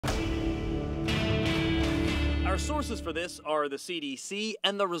Our sources for this are the CDC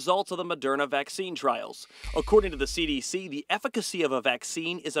and the results of the Moderna vaccine trials. According to the CDC, the efficacy of a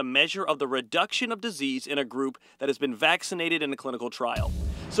vaccine is a measure of the reduction of disease in a group that has been vaccinated in a clinical trial.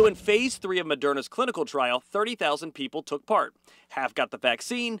 So in phase 3 of Moderna's clinical trial, 30,000 people took part. Half got the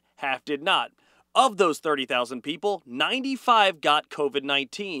vaccine, half did not. Of those 30,000 people, 95 got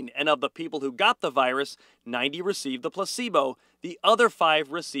COVID-19, and of the people who got the virus, 90 received the placebo. The other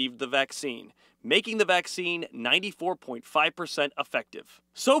 5 received the vaccine, making the vaccine 94.5% effective.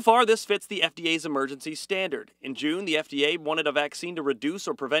 So far, this fits the FDA's emergency standard. In June, the FDA wanted a vaccine to reduce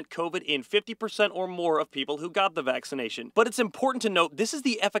or prevent COVID in 50% or more of people who got the vaccination. But it's important to note this is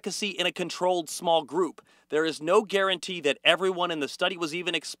the efficacy in a controlled small group. There is no guarantee that everyone in the study was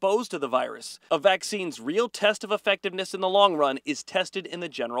even exposed to the virus. A vaccine's real test of effectiveness in the long run is tested in the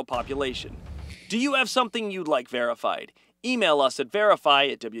general population. Do you have something you'd like verified? Email us at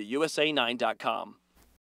verify@wusa9.com.